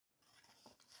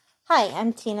Hi,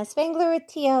 I'm Tina Spangler with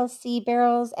TLC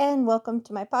Barrels, and welcome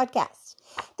to my podcast.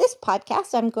 This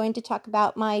podcast, I'm going to talk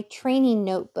about my training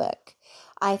notebook.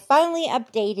 I finally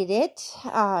updated it,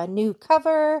 new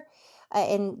cover,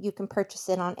 and you can purchase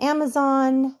it on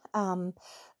Amazon. The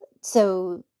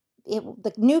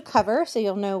new cover, so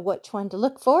you'll know which one to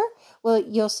look for. Well,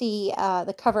 you'll see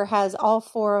the cover has all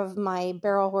four of my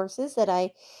barrel horses that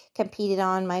I competed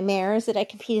on, my mares that I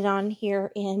competed on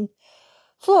here in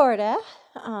Florida.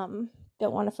 Don't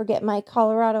want to forget my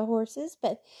Colorado horses,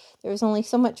 but there was only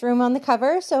so much room on the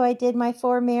cover, so I did my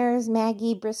four mares,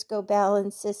 Maggie, Briscoe, Belle,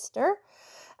 and Sister.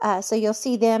 So you'll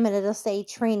see them, and it'll say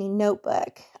training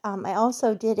notebook. I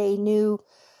also did a new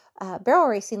barrel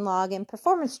racing log and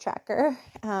performance tracker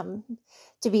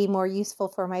to be more useful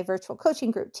for my virtual coaching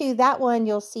group too. That one,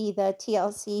 you'll see the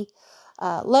TLC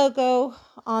logo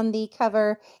on the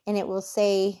cover, and it will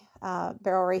say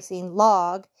barrel racing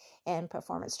log and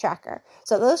performance tracker.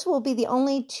 So those will be the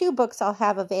only two books I'll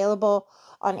have available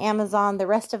on Amazon. The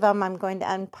rest of them I'm going to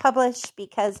unpublish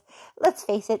because, let's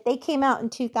face it, they came out in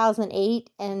 2008,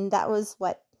 and that was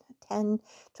 10,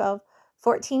 12,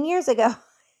 14 years ago.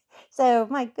 So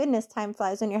my goodness, time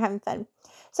flies when you're having fun.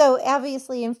 So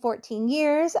obviously in 14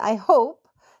 years, I hope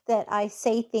that I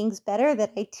say things better,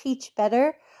 that I teach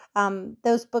better.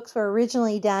 Those books were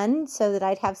originally done so that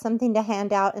I'd have something to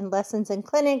hand out in lessons and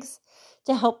clinics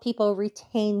to help people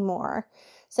retain more.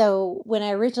 So when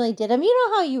I originally did them, you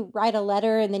know how you write a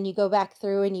letter and then you go back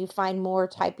through and you find more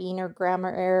typing or grammar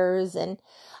errors. And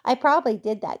I probably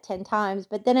did that 10 times,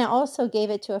 but then I also gave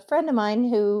it to a friend of mine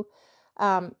who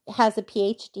has a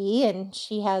PhD, and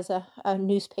she has a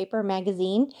newspaper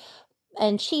magazine,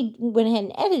 and she went ahead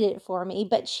and edited it for me,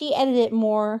 but she edited it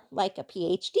more like a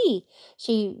PhD.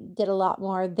 She did a lot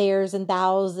more theirs and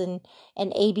thous and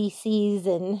ABCs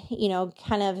and,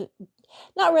 kind of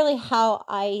not really how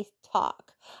I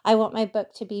talk. I want my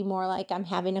book to be more like I'm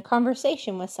having a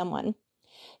conversation with someone.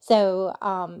 So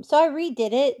I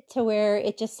redid it to where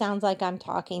it just sounds like I'm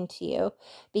talking to you,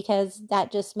 because that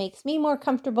just makes me more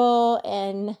comfortable,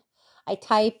 and I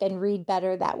type and read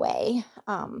better that way.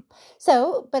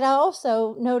 But I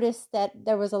also noticed that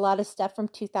there was a lot of stuff from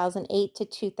 2008 to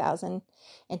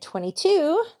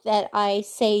 2022 that I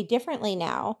say differently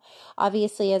now.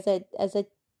 Obviously, as a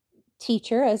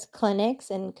teacher, as clinics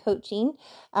and coaching,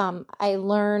 I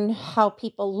learn how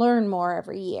people learn more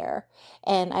every year,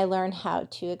 and I learn how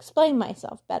to explain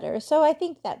myself better. So I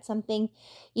think that's something,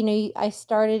 I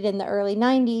started in the early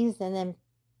 90s, and then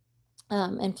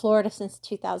in Florida since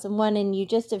 2001, and you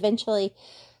just eventually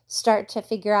start to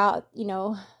figure out,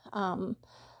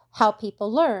 how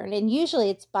people learn. And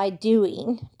usually it's by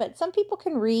doing, but some people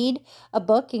can read a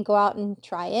book and go out and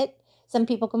try it. Some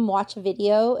people can watch a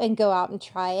video and go out and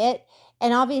try it.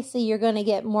 And obviously you're going to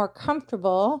get more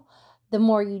comfortable the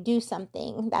more you do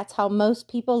something. That's how most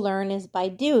people learn, is by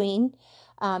doing.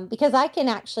 Because I can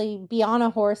actually be on a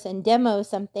horse and demo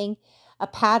something, a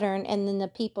pattern, and then the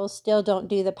people still don't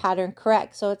do the pattern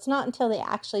correct. So it's not until they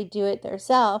actually do it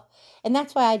themselves. And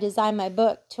that's why I designed my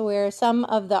book to where some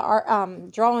of the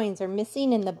art, drawings are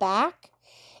missing in the back,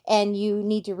 and you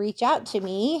need to reach out to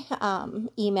me,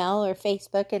 email or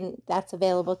Facebook, and that's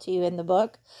available to you in the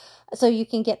book, so you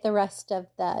can get the rest of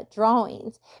the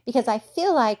drawings. Because I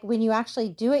feel like when you actually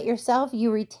do it yourself,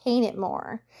 you retain it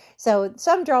more. So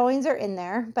some drawings are in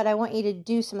there, but I want you to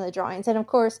do some of the drawings. And of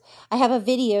course, I have a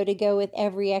video to go with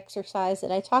every exercise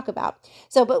that I talk about.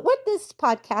 But what this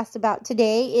podcast about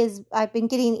today is, I've been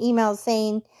getting emails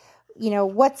saying,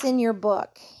 what's in your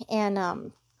book?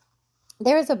 And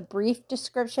there's a brief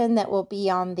description that will be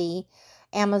on the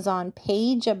Amazon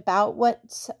page about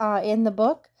what's in the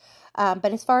book.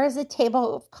 But as far as the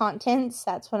table of contents,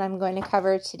 that's what I'm going to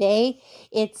cover today.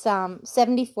 It's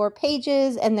 74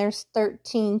 pages, and there's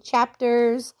 13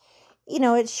 chapters.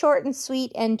 It's short and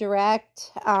sweet and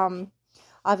direct.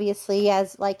 Obviously,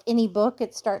 as like any book,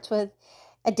 it starts with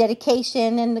a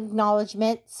dedication and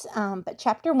acknowledgments. But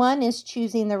chapter 1 is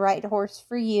choosing the right horse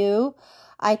for you.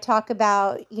 I talk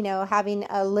about, having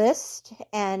a list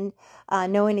and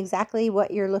knowing exactly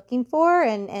what you're looking for,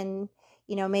 and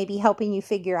maybe helping you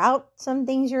figure out some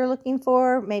things you're looking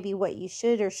for, maybe what you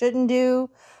should or shouldn't do.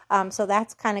 So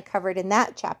that's kind of covered in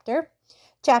that chapter.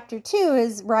 Chapter 2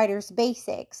 is Rider's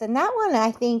Basics, and that one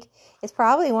I think is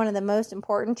probably one of the most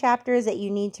important chapters that you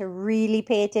need to really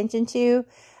pay attention to,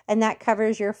 and that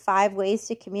covers your 5 ways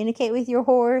to communicate with your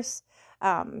horse.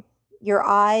 Your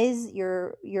eyes,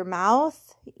 your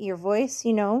mouth, your voice,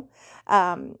 your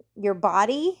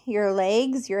body, your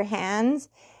legs, your hands.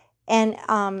 And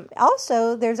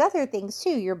also there's other things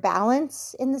too, your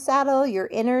balance in the saddle, your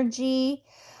energy.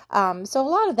 So a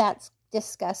lot of that's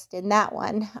discussed in that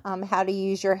one. How to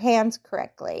use your hands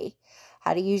correctly,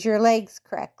 how to use your legs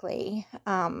correctly,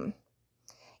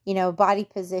 body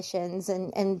positions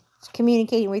and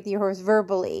communicating with your horse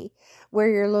verbally, where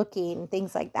you're looking,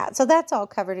 things like that. So that's all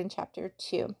covered in chapter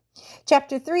 2.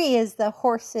 Chapter 3 is the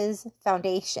horse's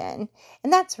foundation,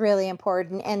 and that's really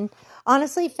important. And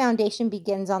honestly, foundation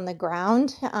begins on the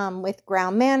ground, with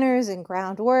ground manners and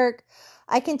groundwork.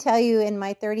 I can tell you in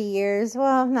my 30 years,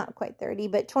 well, not quite 30,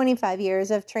 but 25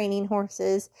 years of training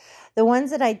horses, the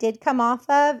ones that I did come off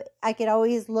of, I could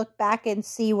always look back and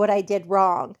see what I did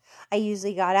wrong. I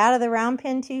usually got out of the round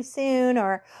pen too soon,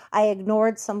 or I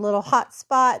ignored some little hot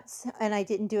spots and I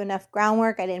didn't do enough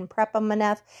groundwork. I didn't prep them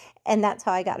enough, and that's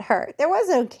how I got hurt. There was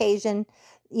an occasion,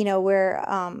 where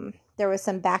there was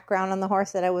some background on the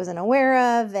horse that I wasn't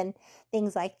aware of and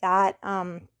things like that.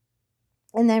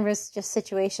 And there was just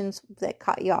situations that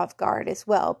caught you off guard as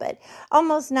well. But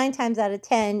almost 9 times out of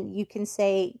 10, you can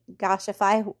say, gosh, if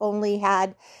I only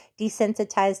had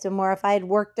desensitized them, or if I had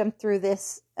worked them through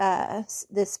this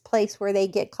place where they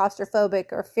get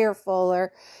claustrophobic or fearful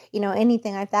or,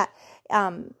 anything like that,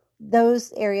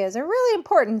 those areas are really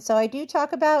important. So I do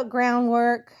talk about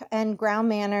groundwork and ground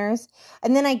manners.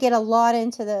 And then I get a lot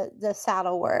into the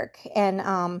saddle work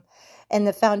and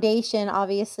the foundation,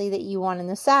 obviously, that you want in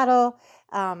the saddle,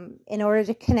 in order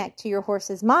to connect to your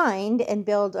horse's mind and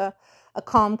build a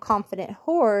calm, confident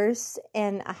horse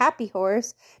and a happy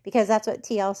horse, because that's what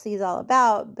TLC is all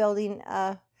about, building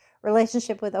a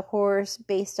relationship with a horse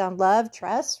based on love,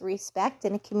 trust, respect,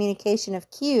 and a communication of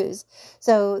cues.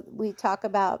 So we talk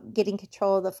about getting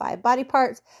control of the 5 body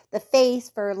parts, the face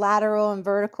for lateral and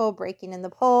vertical, breaking in the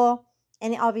pole.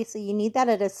 And obviously you need that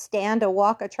at a stand, a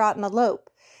walk, a trot, and a lope.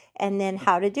 And then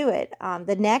how to do it.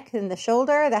 The neck and the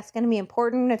shoulder, that's going to be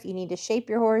important if you need to shape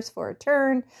your horse for a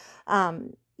turn.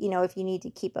 If you need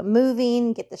to keep them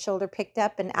moving, get the shoulder picked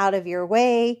up and out of your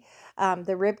way.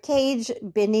 The rib cage,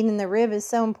 bending in the rib is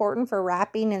so important for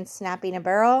wrapping and snapping a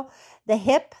barrel. The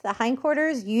hip, the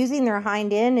hindquarters, using their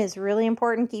hind end is really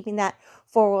important, keeping that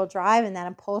 4-wheel drive and that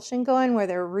impulsion going where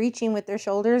they're reaching with their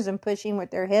shoulders and pushing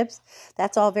with their hips.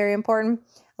 That's all very important.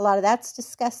 A lot of that's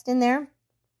discussed in there.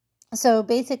 So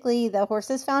basically the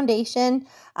horse's foundation,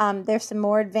 there's some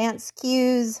more advanced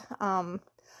cues on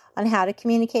how to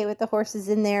communicate with the horses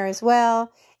in there as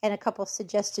well, and a couple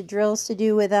suggested drills to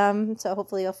do with them. So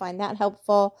hopefully you'll find that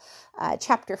helpful.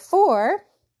 Chapter 4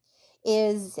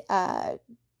 is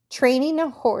training a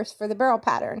horse for the barrel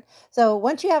pattern. So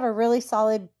once you have a really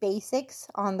solid basics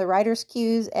on the rider's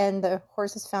cues and the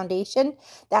horse's foundation,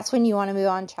 that's when you want to move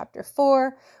on to chapter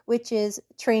 4, which is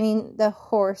training the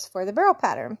horse for the barrel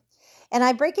pattern. And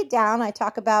I break it down. I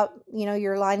talk about,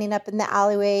 you're lining up in the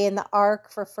alleyway and the arc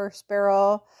for first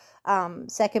barrel,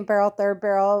 second barrel, third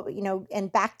barrel, and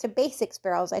back to basics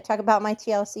barrels. I talk about my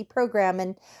TLC program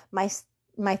and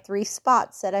my 3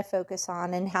 spots that I focus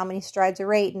on and how many strides are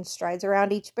rate and strides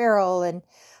around each barrel. And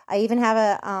I even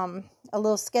have a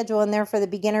little schedule in there for the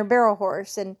beginner barrel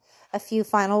horse and a few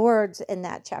final words in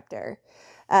that chapter.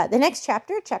 The next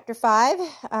chapter, chapter 5,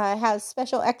 has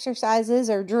special exercises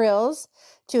or drills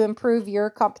to improve your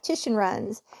competition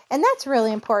runs. And that's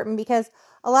really important because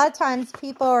a lot of times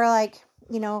people are like,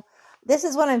 this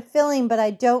is what I'm feeling, but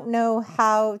I don't know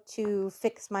how to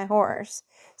fix my horse.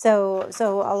 So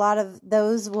a lot of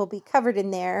those will be covered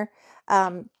in there.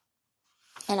 And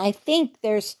I think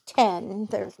there's 10.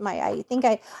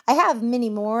 I have many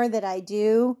more that I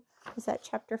do. Is that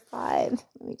chapter 5?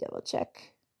 Let me double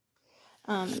check.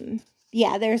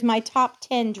 There's my top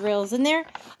 10 drills in there.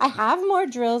 I have more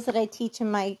drills that I teach in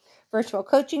my virtual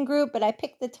coaching group, but I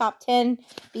picked the top 10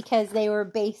 because they were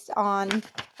based on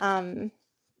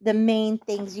the main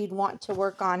things you'd want to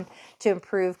work on to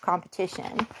improve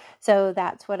competition. So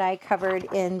that's what I covered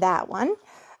in that one,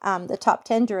 the top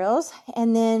 10 drills.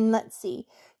 And then let's see.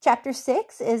 Chapter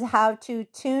 6 is how to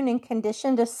tune and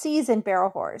condition a seasoned barrel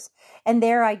horse. And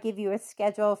there I give you a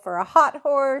schedule for a hot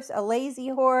horse, a lazy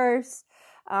horse,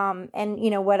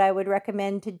 and what I would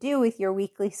recommend to do with your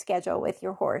weekly schedule with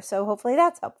your horse. So hopefully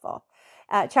that's helpful.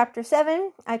 Chapter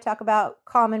 7, I talk about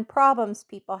common problems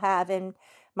people have in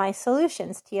my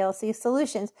solutions, TLC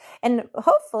solutions. And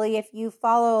hopefully if you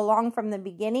follow along from the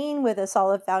beginning with a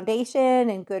solid foundation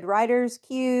and good rider's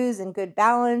cues and good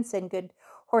balance and good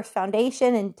horse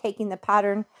foundation and taking the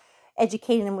pattern,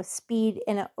 educating them with speed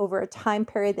over a time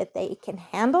period that they can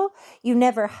handle, you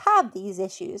never have these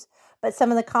issues. But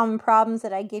some of the common problems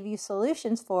that I give you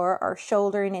solutions for are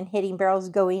shouldering and hitting barrels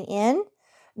going in,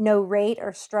 no rate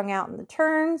or strung out in the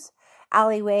turns,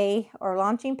 alleyway or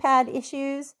launching pad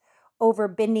issues, over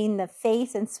bending the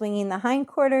face and swinging the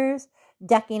hindquarters,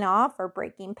 ducking off or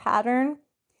breaking pattern,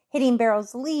 hitting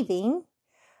barrels leaving,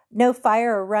 no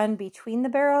fire or run between the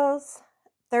barrels,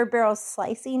 third barrel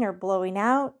slicing or blowing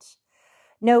out,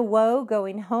 no whoa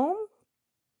going home,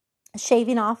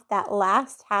 shaving off that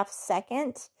last half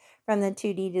second from the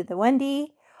 2D to the 1D.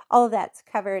 All of that's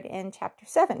covered in Chapter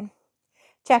 7.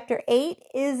 Chapter 8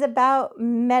 is about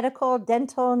medical,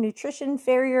 dental, nutrition,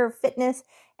 farrier, fitness,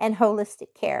 and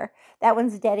holistic care. That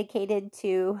one's dedicated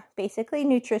to basically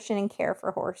nutrition and care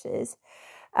for horses.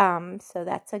 So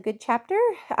that's a good chapter.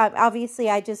 Obviously,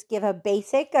 I just give a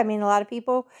basic. I mean, a lot of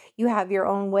people, you have your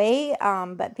own way,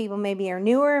 but people maybe are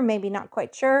newer, maybe not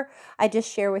quite sure. I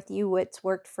just share with you what's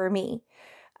worked for me.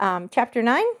 Chapter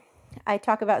 9, I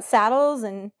talk about saddles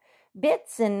and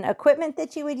bits and equipment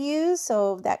that you would use.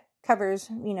 So that covers,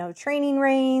 training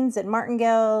reins and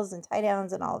martingales and tie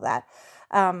downs and all of that.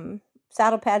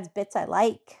 Saddle pads, bits I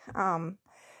like.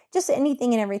 Just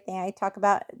anything and everything I talk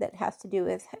about that has to do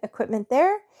with equipment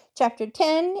there. Chapter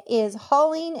 10 is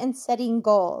hauling and setting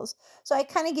goals. So I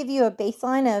kind of give you a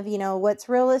baseline of, what's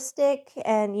realistic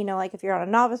and, like if you're on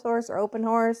a novice horse or open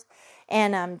horse,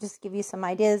 and just give you some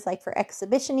ideas like for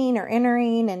exhibitioning or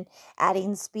entering and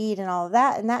adding speed and all of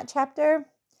that in that chapter.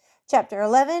 Chapter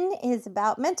 11 is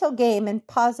about mental game and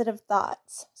positive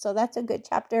thoughts. So that's a good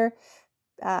chapter.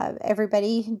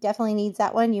 Everybody definitely needs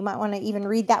that one. You might want to even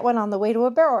read that one on the way to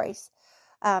a barrel race.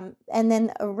 And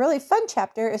then a really fun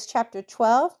chapter is chapter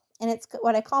 12. And it's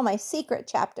what I call my secret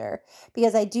chapter,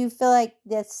 because I do feel like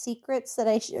the secrets that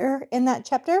I share in that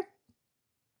chapter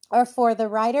are for the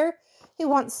rider who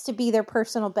wants to be their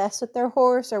personal best with their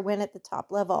horse or win at the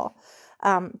top level.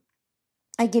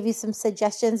 I give you some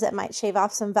suggestions that might shave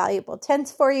off some valuable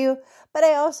tenths for you, but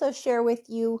I also share with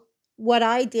you what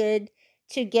I did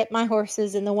to get my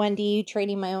horses in the 1D,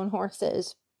 training my own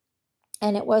horses.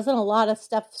 And it wasn't a lot of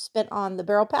stuff spent on the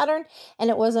barrel pattern,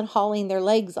 and it wasn't hauling their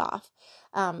legs off.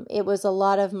 It was a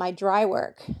lot of my dry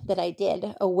work that I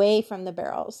did away from the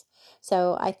barrels.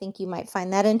 So I think you might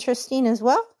find that interesting as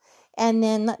well. And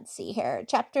then let's see here.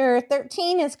 Chapter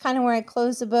 13 is kind of where I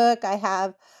close the book. I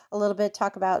have a little bit of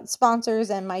talk about sponsors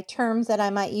and my terms that I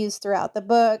might use throughout the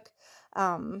book,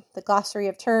 the glossary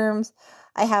of terms.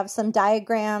 I have some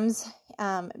diagrams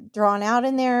drawn out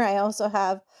in there. I also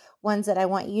have ones that I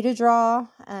want you to draw.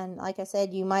 And like I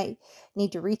said, you might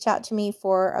need to reach out to me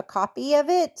for a copy of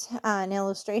it, an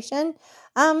illustration.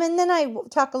 And then I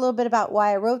talk a little bit about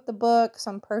why I wrote the book,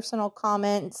 some personal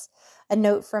comments, a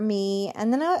note from me.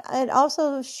 And then it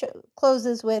also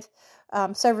closes with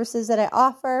services that I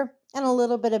offer and a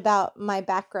little bit about my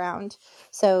background,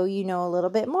 so you know a little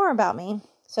bit more about me.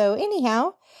 So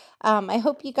anyhow, I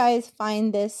hope you guys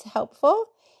find this helpful,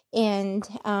 and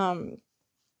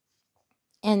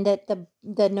that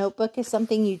the notebook is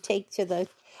something you take to the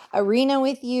arena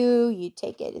with you. You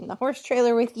take it in the horse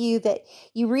trailer with you, that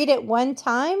you read it one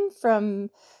time from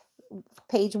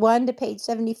page 1 to page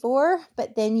 74,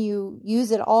 but then you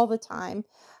use it all the time.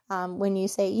 When you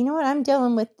say, you know what, I'm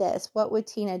dealing with this, what would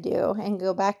Tina do? And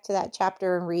go back to that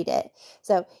chapter and read it.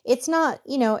 So it's not,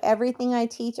 everything I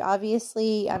teach.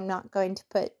 Obviously, I'm not going to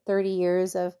put 30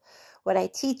 years of what I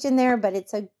teach in there, but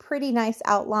it's a pretty nice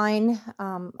outline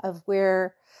of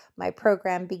where my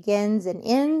program begins and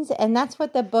ends. And that's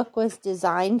what the book was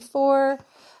designed for.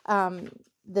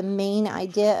 The main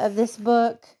idea of this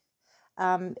book,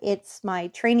 it's my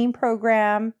training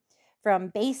program from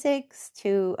basics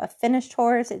to a finished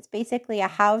horse. It's basically a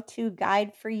how-to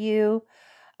guide for you.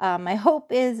 My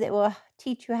hope is it will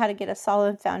teach you how to get a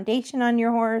solid foundation on your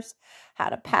horse, how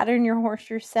to pattern your horse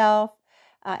yourself,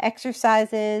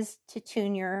 exercises to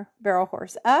tune your barrel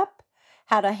horse up,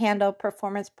 how to handle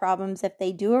performance problems if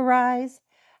they do arise,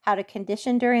 how to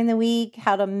condition during the week,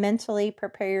 how to mentally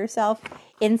prepare yourself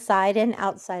inside and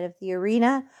outside of the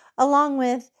arena, along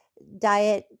with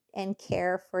diet and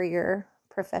care for your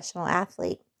professional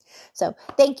athlete. So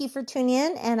thank you for tuning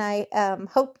in, and I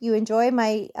hope you enjoy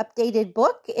my updated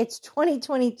book. It's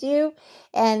 2022,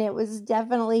 and it was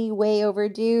definitely way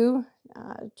overdue.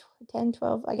 10,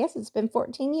 12, I guess it's been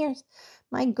 14 years.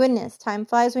 My goodness, time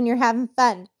flies when you're having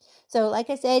fun. So like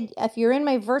I said, if you're in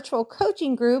my virtual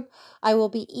coaching group, I will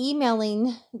be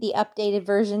emailing the updated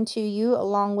version to you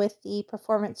along with the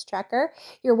performance tracker.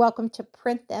 You're welcome to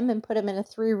print them and put them in a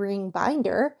 3-ring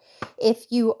binder. If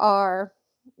you are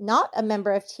not a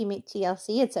member of Teammate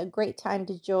TLC, it's a great time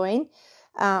to join.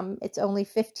 It's only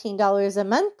 $15 a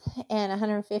month and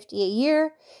 $150 a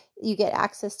year. You get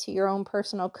access to your own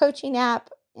personal coaching app,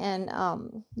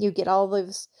 and you get all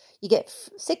those. You get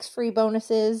 6 free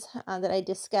bonuses that I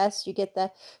discussed. You get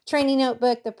the training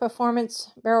notebook, the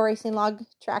performance barrel racing log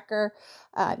tracker.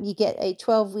 You get a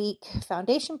 12-week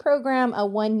foundation program, a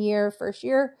 1-year first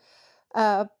year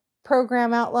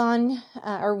program outline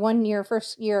or 1 year,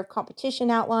 first year of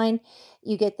competition outline.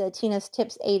 You get the Tina's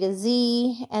Tips A to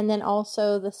Z. And then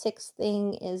also the 6th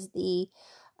thing is the,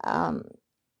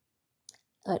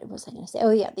 what was I going to say?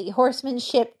 Oh yeah, the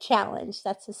Horsemanship Challenge.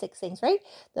 That's the 6 things, right?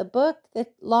 The book, the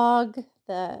log,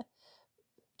 the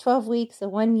 12 weeks, the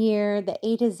 1 year, the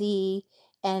A to Z,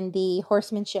 and the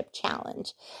Horsemanship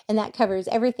Challenge. And that covers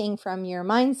everything from your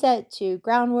mindset to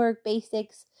groundwork,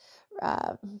 basics,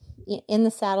 in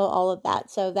the saddle, all of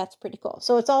that. So that's pretty cool.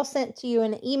 So it's all sent to you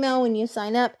in an email when you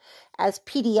sign up as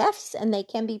PDFs, and they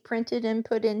can be printed and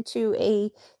put into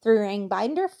a 3-ring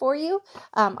binder for you.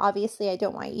 Obviously, I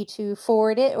don't want you to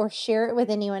forward it or share it with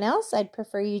anyone else. I'd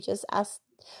prefer you just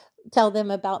tell them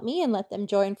about me and let them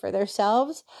join for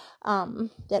themselves.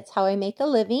 That's how I make a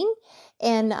living.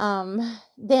 And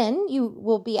then you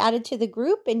will be added to the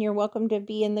group, and you're welcome to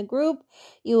be in the group.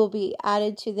 You will be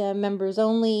added to the members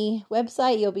only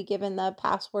website. You'll be given the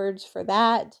passwords for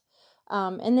that.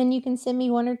 And then you can send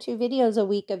me 1 or 2 videos a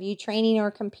week of you training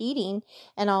or competing,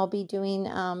 and I'll be doing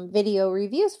video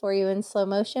reviews for you in slow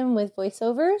motion with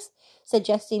voiceovers,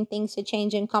 suggesting things to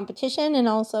change in competition, and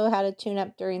also how to tune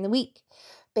up during the week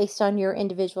based on your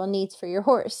individual needs for your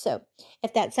horse. So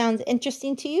if that sounds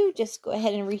interesting to you, just go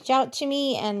ahead and reach out to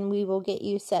me and we will get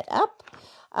you set up.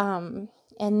 And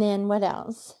then what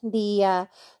else? The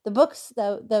books,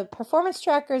 the performance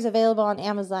tracker is available on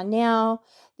Amazon now.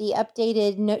 The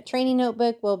updated training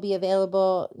notebook will be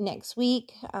available next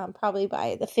week, probably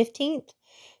by the 15th.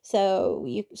 So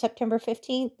September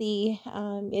 15th,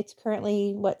 it's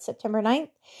currently September 9th.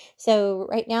 So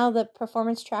right now the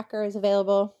performance tracker is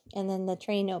available, and then the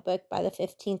training notebook by the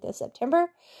 15th of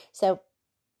September. So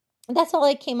that's all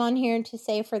I came on here to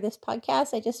say for this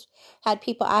podcast. I just had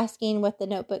people asking what the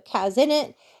notebook has in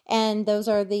it, and those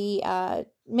are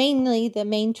mainly the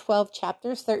main 12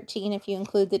 chapters, 13 if you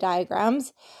include the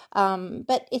diagrams.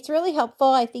 But it's really helpful.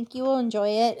 I think you will enjoy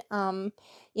it.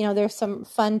 There's some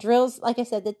fun drills. Like I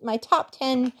said, my top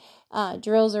 10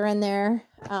 drills are in there,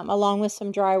 along with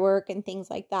some dry work and things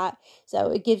like that.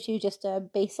 So it gives you just a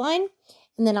baseline.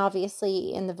 And then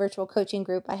obviously in the virtual coaching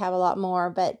group, I have a lot more,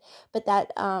 but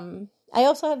that, I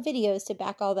also have videos to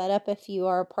back all that up if you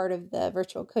are a part of the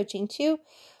virtual coaching too.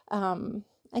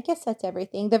 I guess that's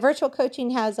everything. The virtual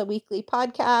coaching has a weekly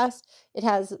podcast. It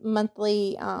has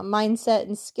monthly mindset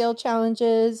and skill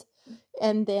challenges.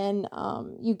 And then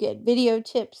you get video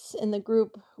tips in the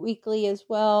group weekly as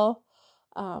well.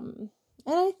 And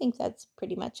I think that's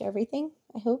pretty much everything,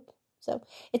 I hope. So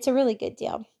it's a really good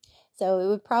deal. So it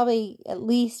would probably at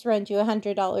least run you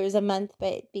 $100 a month,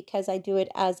 but because I do it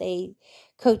as a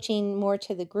coaching more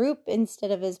to the group instead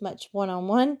of as much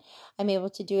one-on-one, I'm able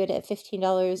to do it at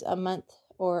 $15 a month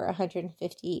or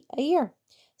 $150 a year.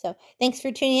 So thanks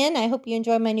for tuning in. I hope you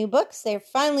enjoy my new books. They're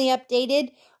finally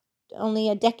updated, only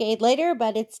a decade later,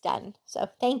 but it's done. So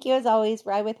thank you as always.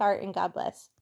 Ride with heart, and God bless.